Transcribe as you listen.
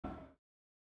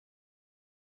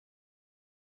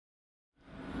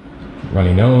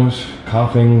Runny nose,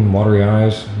 coughing, watery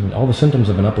eyes, all the symptoms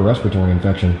of an upper respiratory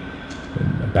infection.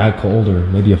 A bad cold or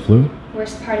maybe a flu.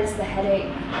 Worst part is the headache.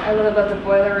 I live above the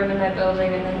boiler room in my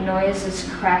building and the noise is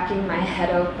cracking my head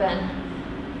open.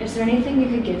 Is there anything you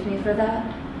could give me for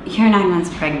that? You're 9 months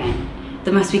pregnant.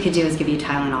 The most we could do is give you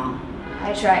Tylenol.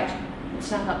 I tried.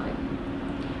 It's not helping.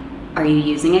 Are you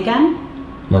using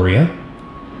again? Maria?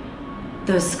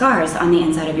 Those scars on the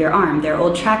inside of your arm, they're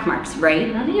old track marks,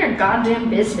 right? None of your goddamn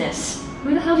business.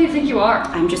 Who the hell do you think you are?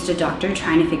 I'm just a doctor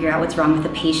trying to figure out what's wrong with the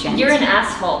patient. You're an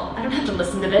asshole. I don't have to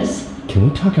listen to this. Can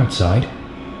we talk outside?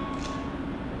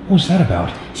 What was that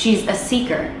about? She's a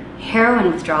seeker.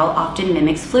 Heroin withdrawal often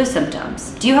mimics flu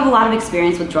symptoms. Do you have a lot of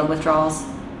experience with drug withdrawals?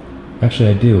 Actually,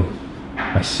 I do.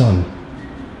 My son.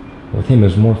 With him, it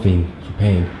was morphine for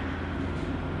pain.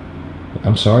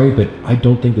 I'm sorry, but I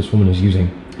don't think this woman is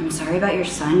using. I'm sorry about your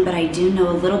son, but I do know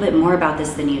a little bit more about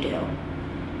this than you do.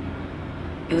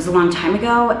 It was a long time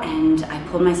ago, and I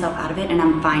pulled myself out of it, and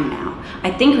I'm fine now.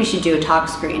 I think we should do a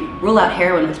tox screen. Rule out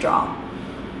heroin withdrawal.